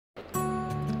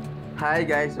Hi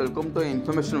guys, welcome to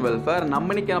Information Welfare.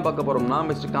 நம்ம இன்னைக்கு என்ன பார்க்க போறோம்னா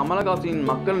மிஸ்டர் கமல் ஹாசன்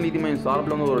மக்கள் நீதி மய்யம்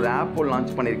சார்பில் வந்து ஒரு ஆப்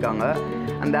லான்ச் பண்ணியிருக்காங்க.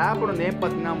 அந்த ஆப்போட நேம்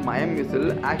பார்த்தீங்கன்னா மயம் விசில்.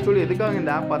 ஆக்சுவலி எதுக்காக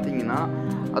இந்த ஆப் பார்த்தீங்கன்னா,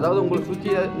 அதாவது உங்களை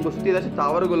சுற்றி ஏதாச்சும்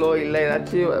தவறுகளோ இல்லை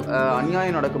ஏதாச்சும்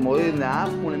அநியாயம் நடக்கும்போது இந்த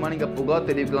ஆப் மூலிமா நீங்கள் புகார்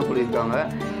தெரிவிக்கலாம் சொல்லியிருக்காங்க.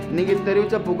 நீங்கள்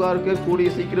தெரிவித்த புகாருக்கு கூடிய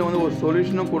சீக்கிரம் வந்து ஒரு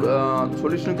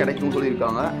சொல்யூஷனும் கிடைக்கும்னு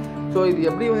சொல்லியிருக்காங்க. ஸோ இது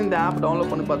எப்படி வந்து இந்த ஆப்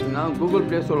டவுன்லோட் பண்ணி பார்த்தீங்கன்னா, கூகுள்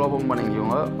ப்ளே ஸ்டோர் ஓப்பன்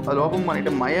பண்ணிக்கோங்க. அதில் ஓப்பன்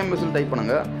பண்ணிவிட்டு மயம் விசில் டைப்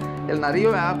பண்ணுங்கள். இதில் நிறைய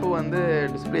ஆப்பு வந்து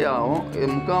டிஸ்பிளே ஆகும். இது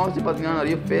முக்கால்வாசி பார்த்தீங்கன்னா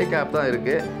நிறைய ஃபேக் ஆப் தான்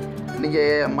இருக்குது.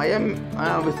 நீங்கள் மயம்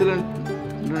விசில்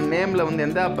நேமில் வந்து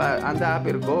அந்த ஆப்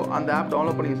இருக்கோ அந்த ஆப்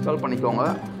டவுன்லோட் பண்ணி இன்ஸ்டால் பண்ணிக்கோங்க.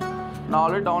 நான்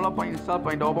ஆல்ரெடி டவுன்லோட் பண்ணி இன்ஸ்டால்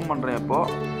பண்ணிட்டு ஓப்பன் பண்ணுறேன்.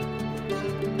 இப்போது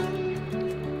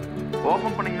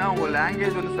ஓப்பன் பண்ணிங்கன்னா உங்கள்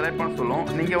லாங்குவேஜ் வந்து செலக்ட் பண்ண சொல்லும்.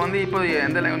 நீங்கள் வந்து இப்போ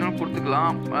எந்த லாங்குவேஜும்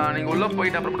கொடுத்துக்கலாம். நீங்கள் உள்ளே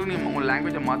போயிட்டு அப்புறம் நீங்கள் உங்கள்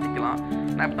லாங்குவேஜை மாற்றிக்கலாம்.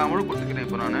 நான் இப்போ தமிழ்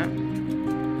கொடுத்துக்கிறேன்.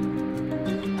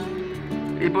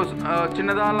 இப்போ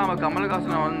சின்னதாக நம்ம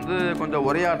கமல்ஹாசனை வந்து கொஞ்சம்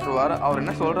உரையாற்றுவார். அவர்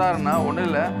என்ன சொல்கிறாருன்னா, ஒன்றும்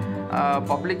இல்லை,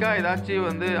 பப்ளிக்காக ஏதாச்சும்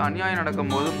வந்து அநியாயம்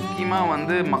நடக்கும்போது முக்கியமாக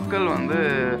வந்து மக்கள் வந்து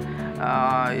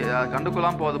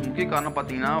கண்டுக்கொள்ளாமல் போகிறது முக்கிய காரணம்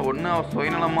பார்த்தீங்கன்னா, ஒன்று அவர்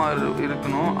சுயநலமாக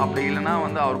இருக்கணும், அப்படி இல்லைன்னா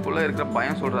வந்து அவருக்குள்ளே இருக்கிற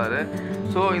பயம் சொல்கிறாரு.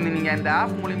 ஸோ நீங்கள் இந்த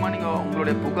ஆப் மூலிமா நீங்கள்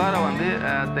உங்களுடைய புகாரை வந்து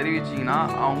தெரிவிச்சிங்கன்னா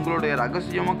உங்களுடைய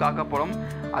ரகசியமும் காக்கப்படும்.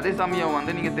 அதே சமயம்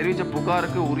வந்து நீங்கள் தெரிவித்த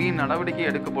புகாருக்கு உரிய நடவடிக்கை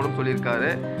எடுக்கப்படும்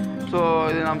சொல்லியிருக்காரு. ஸோ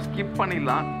இதை நம்ம ஸ்கிப்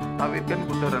பண்ணிடலாம், தவிர்க்கன்னு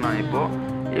கொடுத்துட்றேன். நான் இப்போ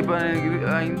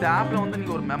இந்த ஆப்பில் வந்து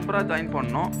நீங்கள் ஒரு மெம்பராக ஜாயின்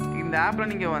பண்ணணும். இந்த ஆப்பில்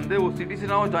நீங்கள் வந்து ஒரு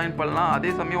சிட்டிசனாகவும் ஜாயின் பண்ணலாம்,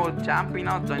 அதே சமயம் ஒரு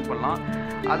சாம்பியனாக ஜாயின் பண்ணலாம்.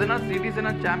 அதனால்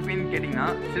சிட்டிசனாக சாம்பியன் கேட்டிங்கன்னா,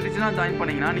 சிட்டிசனாக ஜாயின்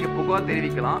பண்ணிங்கன்னா நீங்கள் புகார்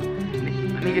தெரிவிக்கலாம்.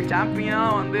 நீங்கள்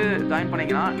சாம்பியனாக வந்து ஜாயின்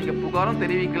பண்ணிங்கன்னா நீங்கள் புகாரும்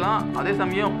தெரிவிக்கலாம். அதே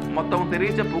சமயம் மற்றவங்க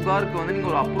தெரிவித்த புகாருக்கு வந்து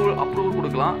நீங்கள் ஒரு அப்ரூவல்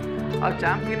கொடுக்கலாம். அது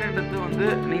சாம்பியன்ன்றது வந்து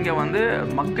நீங்கள் வந்து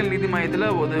மக்கள் நீதி மையத்தில்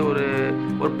ஒரு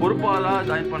பொறுப்பாளராக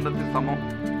ஜாயின் பண்ணுறதுக்கு சமம்.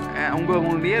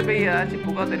 உங்கள் நியர்பை ஏதாச்சும்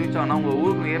புகார் தெரிவித்தாங்கன்னா, உங்கள்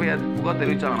ஊருக்கு நியர்பை ஏதாச்சும் புகார்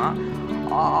தெரிவித்தாங்கன்னா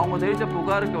அவங்க தெரிவித்த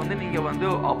புகாருக்கு வந்து நீங்கள் வந்து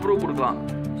அப்ரூவ் கொடுக்கலாம்.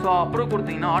 ஸோ அப்ரூவ்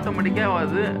கொடுத்தீங்கன்னா ஆட்டோமேட்டிக்காக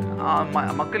அது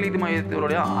மக்கள் நீதி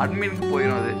மையத்தினுடைய அட்மினுக்கு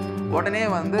போயிடும். அது உடனே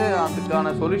வந்து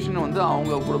அதுக்கான சொல்யூஷன் வந்து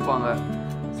அவங்க கொடுப்பாங்க.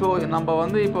 ஸோ நம்ம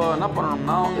வந்து இப்போ என்ன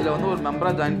பண்ணணும்னா, இதில் வந்து ஒரு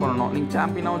மெம்பராக ஜாயின் பண்ணணும். நீங்கள்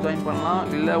சாம்பியனாகவும் ஜாயின் பண்ணலாம்,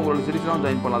 இல்லை உங்களோட சிட்டிசனாகவும்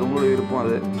ஜாயின் பண்ணலாம். அது உங்களுடைய விருப்பம்.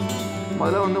 அது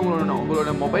முதல்ல வந்து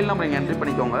உங்களோட மொபைல் நம்பர் நீங்கள் என்ட்ரி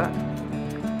பண்ணிக்கோங்க.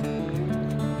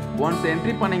 ஒன்ஸ்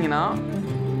என்ட்ரி பண்ணிங்கன்னா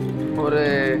ஒரு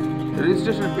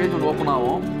ரிஜிஸ்ட்ரேஷன் பேஜ் ஒன்று ஓப்பன்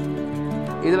ஆகும்.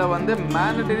 இதில் வந்து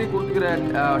மேண்டட்டரி கொடுத்துக்கிற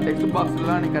டெக்ஸ்ட்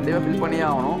பாக்ஸ்லாம் நீங்கள் கண்டிப்பாக ஃபில் பண்ணியே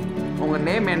ஆகணும். உங்கள்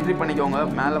நேம் என்ட்ரி பண்ணிக்கோங்க.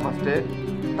 மேலே ஃபஸ்ட்டு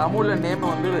தமிழில் நேமை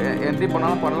வந்து என்ட்ரி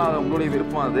பண்ணாலும் பண்ணலாம், அது உங்களுடைய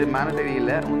விருப்பம். அது மேண்டட்டரி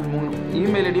இல்லை.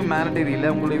 இமெயில் ஐடியும் மேண்டட்டரி இல்லை,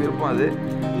 உங்களுடைய விருப்பம். அது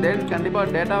தென்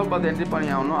கண்டிப்பாக டேட்டாவை பார்த்து என்ட்ரி பண்ணி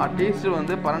ஆகணும். அட்லீஸ்ட்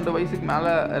வந்து 12 வயசுக்கு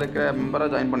மேலே இருக்கிற மெம்பராக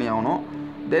ஜாயின் பண்ணி ஆகணும்.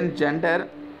 தென் ஜெண்டர்,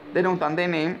 தென் உங்கள் தந்தை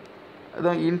நேம்,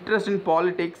 அதுவும் இன்ட்ரெஸ்ட் இன்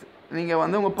பாலிட்டிக்ஸ். நீங்கள்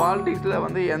வந்து உங்கள் பாலிட்டிக்ஸில்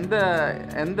வந்து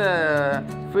எந்த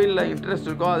ஃபீல்டில் இன்ட்ரெஸ்ட்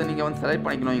இருக்கோ அதை நீங்கள் வந்து செலக்ட்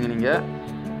பண்ணிக்கணும். நீங்கள்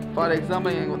ஃபார்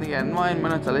எக்ஸாம்பிள் எனக்கு வந்து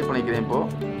என்வாயன்மெண்ட் செலக்ட் பண்ணிக்கிறேன்.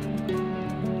 இப்போது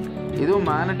இதுவும்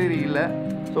மேண்டட்டரி இல்லை.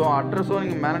 ஸோ அட்ரஸும்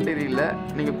நீங்கள் மேண்டட்டரி இல்லை,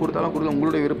 நீங்கள் கொடுத்தாலும்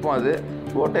உங்களுடைய விருப்பம். அது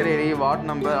ஓட்டர் ஏரியா, வார்டு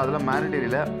நம்பர் அதெல்லாம் மேண்டட்டரி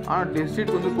இல்லை. ஆனால்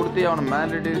டிஸ்ட்ரிக்ட் வந்து கொடுத்தே அவனை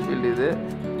மேண்டட்டரி ஃபீல்டு. இது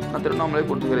நான் திருவண்ணாமலை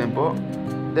கொடுத்துக்கிறேன். இப்போது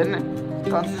தென்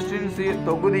கன்சிஸ்டன்சி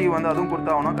தொகுதி வந்து அதுவும்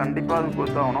கொடுத்தாகணும், கண்டிப்பாக அதுவும்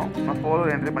கொடுத்தாகணும். நான்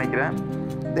ஃபாலோவர் என்ட்ரி பண்ணிக்கிறேன்.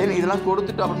 தென் இதெல்லாம்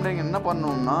கொடுத்துட்டு அப்புறமேட்டு நீங்கள் என்ன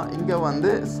பண்ணணும்னா, இங்கே வந்து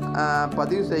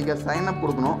பதிவு செய்க சைன்அப்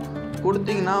கொடுக்கணும்.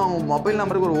 கொடுத்தீங்கன்னா உங்கள் மொபைல்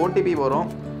நம்பருக்கு ஒரு ஓடிபி வரும்.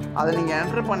 அதை நீங்கள்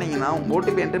என்ட்ரு பண்ணிங்கன்னா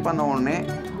ஓடிபி என்ட்ரி பண்ண உடனே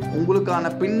உங்களுக்கான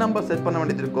பின் நம்பர் செட் பண்ண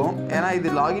வேண்டியது இருக்கும். ஏன்னா இது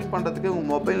லாகின் பண்ணுறதுக்கு உங்கள்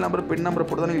மொபைல் நம்பர் பின் நம்பர்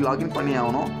போட்டு தான் நீங்கள் லாகின் பண்ணி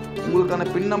ஆகணும். உங்களுக்கான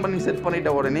பின் நம்பர் நீங்கள் செட்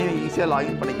பண்ணிட்ட உடனே நீங்கள் ஈஸியாக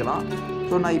லாகின் பண்ணிக்கலாம்.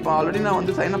 ஸோ நான் இப்போ ஆல்ரெடி நான்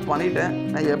வந்து சைன்அப் பண்ணிவிட்டேன்.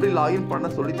 நான் எப்படி லாகின் பண்ண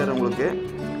சொல்லித்தரேன் உங்களுக்கு.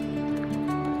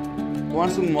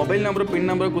 ஒன்ஸ் உங்கள் மொபைல் நம்பர் பின்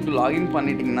நம்பர் கொடுத்து லாகின்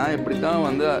பண்ணிட்டீங்கன்னா இப்படி தான்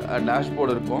வந்து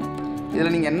டேஷ்போர்டு இருக்கும்.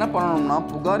 இதில் நீங்கள் என்ன பண்ணணும்னா,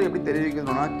 புகார் எப்படி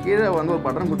தெரிவிக்கணும்னா, கீழே வந்து ஒரு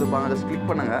பட்டன் கொடுத்துருப்பாங்க, அதை கிளிக்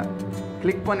பண்ணுங்கள்.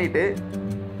 கிளிக் பண்ணிவிட்டு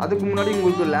அதுக்கு முன்னாடி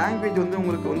உங்களுக்கு லாங்குவேஜ் வந்து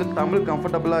உங்களுக்கு வந்து தமிழ்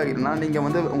கம்ஃபர்டபுளாக இருக்குன்னா நீங்கள்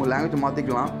வந்து உங்கள் லாங்குவேஜ்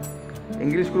மாற்றிக்கலாம்.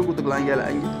 இங்கிலீஷ் கூட கொடுத்துக்கலாம். இங்கே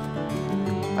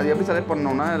அது எப்படி செலக்ட்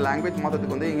பண்ணணும்னா, லாங்குவேஜ்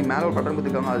மாற்றத்துக்கு வந்து இங்கே மேலே ஒரு பட்டன்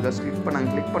கொடுத்துருக்காங்க, அதை ஜஸ்ட் கிளிக்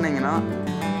பண்ணுங்கள். கிளிக் பண்ணிங்கன்னா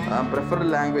ப்ரிஃபர்டு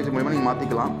லாங்குவேஜ் மூலிமா நீங்கள்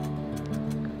மாற்றிக்கலாம்.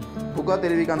 புகார்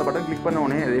தெரிவிக்க அந்த பட்டன் கிளிக் பண்ண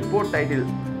உடனே ரிப்போர்ட் டைட்டில்,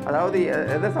 அதாவது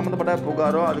எதை சம்மந்தப்பட்ட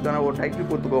புகாரோ அதுக்கான ஒரு டைட்டில்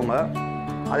கொடுத்துக்கோங்க.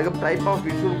 அதுக்கப்புறம் டைப் ஆஃப்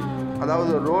இஷ்யூ,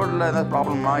 அதாவது ரோடில் ஏதாவது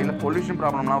ப்ராப்ளமா, இல்லை பொல்யூஷன்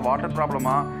ப்ராப்ளமா, வாட்டர்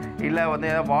ப்ராப்ளமா, இல்லை வந்து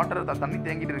ஏதாவது வாட்டர் தண்ணி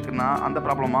தேங்கிட்டு இருக்குன்னா அந்த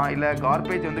ப்ராப்ளமா, இல்லை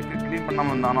கார்பேஜ் வந்து க்ளீன்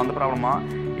பண்ணாமல் இருந்தாலும் அந்த ப்ராப்ளமா,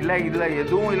 இல்லை இதில்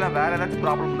எதுவும் இல்லை வேறு ஏதாச்சும்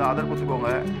ப்ராப்ளம் இருந்தால் அதை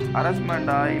கொடுத்துக்கோங்க.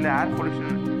 ஹராஸ்மெண்ட்டா, இல்லை ஏர்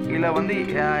பொல்யூஷன், இல்லை வந்து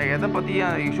எதை பற்றி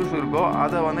இஷ்யூஸ் இருக்கோ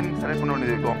அதை வந்து நீங்கள் செலக்ட் பண்ண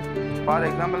வேண்டியது இருக்கும். ஃபார்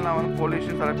எக்ஸாம்பிள் நான் வந்து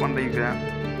பொல்யூஷன் செலக்ட் பண்ணியிருக்கேன்.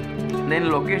 தென்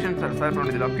லொக்கேஷன் செலக்ட் பண்ண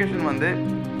வேண்டியது. லொக்கேஷன் வந்து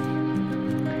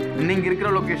நீங்கள் இருக்கிற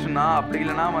லொக்கேஷன்னா அப்படி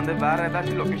இல்லைனா வந்து வேறு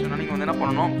ஏதாச்சும் லொக்கேஷன்னா நீங்கள் வந்து என்ன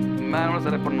பண்ணணும், மேனுவலாக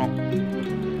செலக்ட் பண்ணணும்.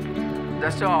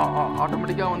 ஜஸ்ட்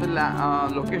ஆட்டோமேட்டிக்காக வந்து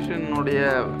லொக்கேஷனுடைய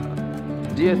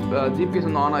ஜிபிஎஸ்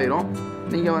வந்து ஆன் ஆயிரும்.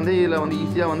 நீங்கள் வந்து இதில் வந்து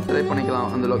ஈஸியாக வந்து செலக்ட் பண்ணிக்கலாம்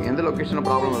அந்த எந்த லொக்கேஷனில்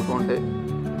ப்ராப்ளம் இருக்கும்ன்ட்டு.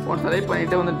 ஒன்று செலக்ட்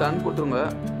பண்ணிவிட்டு வந்து டன் கொடுத்துருங்க.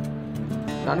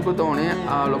 டன் கொடுத்தவொடனே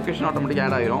லொக்கேஷன் ஆட்டோமேட்டிக்காக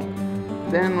ஆட் ஆகிரும்.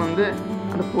 தென் வந்து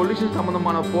அந்த பொல்யூஷன்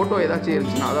சம்மந்தமான ஃபோட்டோ ஏதாச்சும்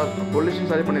இருந்துச்சுன்னா, அதாவது பொல்யூஷன்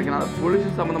சரி பண்ணியிருக்கேன்னா அந்த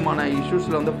பொல்யூஷன் சம்மந்தமான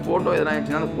இஷ்யூஸில் வந்து ஃபோட்டோ எதனா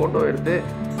இருந்துச்சுன்னா அந்த ஃபோட்டோ எடுத்து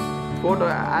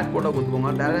ஆட் ஃபோட்டோ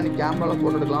கொடுத்துக்கோங்க. டேரெக்டாக நீங்கள் கேமராவில்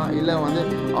ஃபோட்டோ எடுக்கலாம், இல்லை வந்து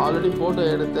ஆல்ரெடி ஃபோட்டோ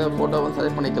எடுத்த ஃபோட்டோ வந்து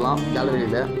செலக்ட் பண்ணிக்கலாம்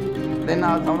கேலரியில். தென்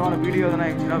அது சம்மந்தமான வீடியோ எதனா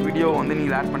இருந்துச்சுன்னா வீடியோ வந்து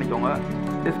நீங்கள் ஆட் பண்ணிக்கோங்க.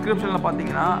 டிஸ்கிரிப்ஷனில்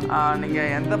பார்த்தீங்கன்னா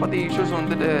நீங்கள் எந்த பற்றி இஷ்யூஸ்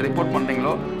வந்துட்டு ரிப்போர்ட்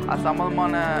பண்ணுறீங்களோ அது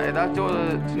சம்மந்தமான ஏதாச்சும் ஒரு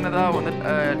சின்னதாக வந்து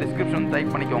டிஸ்கிரிப்ஷன்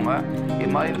டைப் பண்ணிக்கோங்க.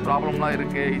 இது மாதிரி இது ப்ராப்ளம்லாம்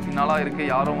இருக்குது, இதனாலாம் இருக்குது,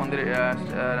 யாரும் வந்து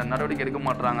நடவடிக்கை எடுக்க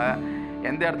மாட்டுறாங்க,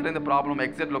 எந்த இடத்துல இந்த ப்ராப்ளம்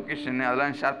எக்ஸாக்ட் லொக்கேஷன்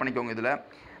அதெல்லாம் ஷேர் பண்ணிக்கோங்க இதில்.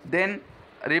 தென்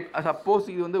சப்போஸ்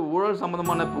இது வந்து ஊழல்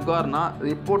சம்மந்தமான புகார்னா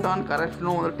ரிப்போர்ட் ஆன்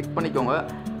கரெக்ஷனும் வந்து டிக் பண்ணிக்கோங்க.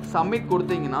 சப்மிட்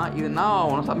கொடுத்தீங்கன்னா இது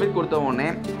நான் சப்மிட் கொடுத்த உடனே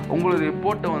உங்களுடைய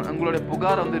ரிப்போர்ட்டை உங்களுடைய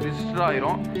புகார் வந்து ரிஜிஸ்டர்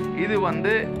ஆயிரும். இது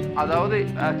வந்து அதாவது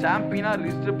சாம்பியனாக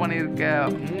ரிஜிஸ்டர் பண்ணியிருக்க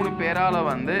 3 பேரால்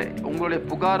வந்து உங்களுடைய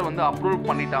புகார் வந்து அப்ரூவ்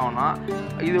பண்ணிட்டாங்கன்னா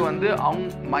இது வந்து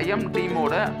மையம்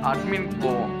டீமோட அட்மினுக்கு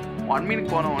போகும்.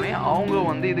 அட்மினுக்கு போனவுடனே அவங்க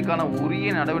வந்து இதுக்கான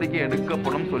உரிய நடவடிக்கை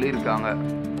எடுக்கப்படும் சொல்லியிருக்காங்க.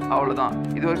 அவ்வளோதான்.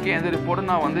 இது வரைக்கும் எந்த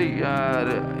ரிப்போர்ட்டும் நான் வந்து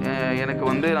எனக்கு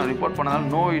வந்து நான் report பண்ணதால்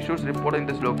no issues report in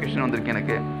this location வந்திருக்கு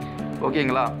எனக்கு.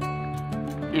 ஓகேங்களா?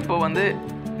 இப்போ வந்து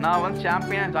நான் வந்து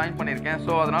சாம்பியன் ஜாயின் பண்ணியிருக்கேன்.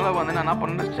 ஸோ அதனால் வந்து நான் என்ன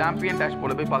பண்ணுறேன், சாம்பியன்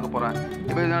டேஷ்போர்டில் போய் பார்க்க போகிறேன்.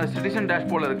 இப்போ நான் சிட்டிசன்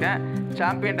டேஷ்போர்டில் இருக்கேன்.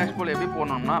 சாம்பியன் டேஷ்போர்டில் எப்படி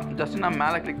போகணும்னா ஜஸ்ட் நான்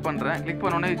மேலே கிளிக் பண்ணுறேன். கிளிக்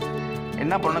பண்ணோடனே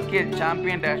என்ன பண்ணணும்,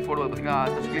 சாம்பியன் டேஷ்போர்டு பார்த்தீங்களா,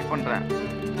 ஜஸ்ட் கிளிக் பண்ணுறேன்.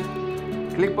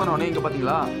 கிளிக் பண்ணோடனே இங்கே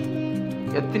பார்த்தீங்களா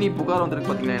எத்தனை புகார் வந்துருக்கு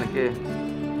பார்த்தீங்களா எனக்கு.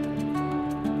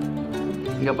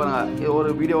 இங்கே பாருங்கள், ஒரு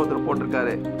வீடியோ ஒருத்தர்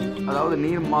போட்டிருக்காரு. அதாவது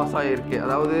நீர் மாசாக இருக்குது,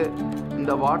 அதாவது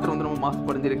இந்த வாட்டர் வந்து ரொம்ப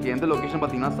மாசுபடிஞ்சிருக்கு. எந்த லொக்கேஷன்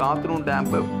பார்த்தீங்கன்னா சாத்தனூர்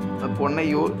டேம்பு,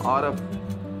 பொன்னையூர், RF.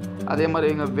 அதே மாதிரி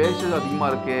எங்கே வேஸ்டேஜ் அதிகமாக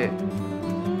இருக்குது.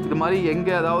 இது மாதிரி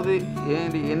எங்கே அதாவது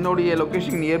என்னுடைய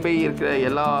லொக்கேஷன் நியர்பை இருக்கிற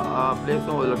எல்லா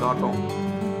பிளேஸும் இதில் காட்டும்.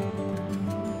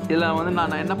 இதில் வந்து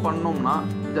நான் என்ன பண்ணணும்னா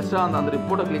ஜஸ்ட் அந்த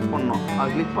ரிப்போர்ட்டை கிளிக் பண்ணணும். அதை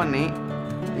கிளிக் பண்ணி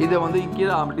இதை வந்து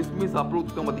கீழே டிஸ்மிஸ் அப்ரூவ்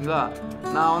இருக்கேன் பார்த்தீங்களா.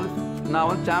 நான்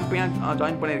வந்து சாம்பியனாக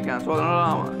ஜாயின் பண்ணியிருக்கேன். ஸோ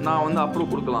அதனால் நான் வந்து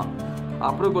அப்ரூவ் கொடுக்கலாம்.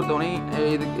 அப்ரூவ் கொடுத்தவொடனே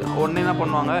இதுக்கு உடனே என்ன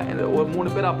பண்ணுவாங்க, ஒரு 3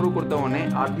 பேர் அப்ரூவ் கொடுத்தவொடனே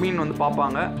அட்மின் வந்து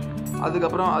பார்ப்பாங்க.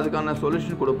 அதுக்கப்புறம் அதுக்கான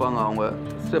சொல்யூஷன் கொடுப்பாங்க, அவங்க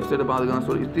ஸ்டெப்ஸ் எடுப்பாங்க,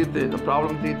 அதுக்கான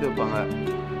ப்ராப்ளம் தீர்த்து வைப்பாங்க.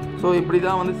 ஸோ இப்படி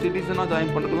தான் வந்து சிட்டிசனாக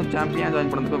ஜாயின் பண்ணுறதுக்கும் சாம்பியனாக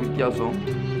ஜாயின் பண்ணுறதுக்கும் வித்தியாசம்.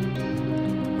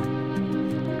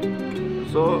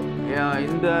 ஸோ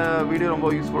இந்த வீடியோ ரொம்ப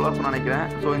யூஸ்ஃபுல்லாக இருக்கும்னு நினைக்கிறேன்.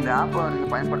 ஸோ இந்த ஆப்பை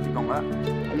நீங்கள் பயன்படுத்திக்கோங்க.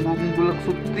 உங்களுக்கு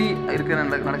சுற்றி இருக்கிற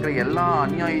நடக்கிற எல்லா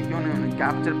அநியாயத்தையும்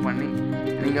கேப்சர் பண்ணி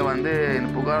நீங்கள் வந்து இந்த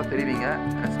புகார் தெரிவிங்க.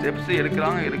 ஸ்டெப்ஸ்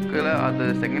எடுக்கல அது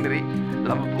செகண்டரி.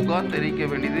 நம்ம புகார் தெரிவிக்க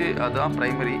வேண்டியது அதுதான்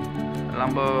ப்ரைமரி.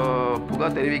 நம்ம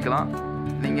புகார் தெரிவிக்கலாம்.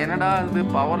 நீங்கள் என்னடா இது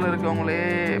பவரில் இருக்கவங்களே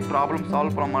ப்ராப்ளம்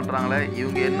சால்வ் பண்ண மாட்டுறாங்களே,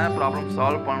 இவங்க என்ன ப்ராப்ளம்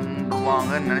சால்வ்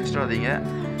பண்ணுவாங்கன்னு நினச்சிடாதீங்க.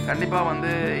 கண்டிப்பாக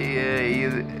வந்து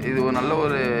இது ஒரு நல்ல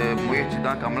ஒரு முயற்சி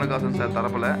தான் கமல்ஹாசன் சார்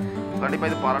தரப்பில். கண்டிப்பாக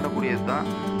இது பாராட்டக்கூடியது தான்.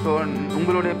 ஸோ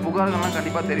உங்களுடைய புகார்கள்லாம்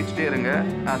கண்டிப்பாக தெரிவிச்சுட்டே இருங்க.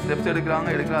 ஸ்டெப்ஸ்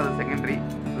எடுக்கிறாங்க அது செகண்டரி.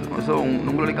 ஸோ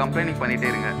உங்களுடைய கம்ப்ளைண்ட் பண்ணிகிட்டே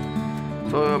இருங்க.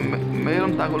 ஸோ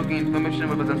மேலும் தகவலுக்கு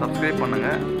இன்ஃபர்மேஷன் சப்ஸ்கிரைப்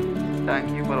பண்ணுங்கள்.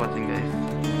 தேங்க்யூ ஃபார் வாட்சிங் கைஸ்.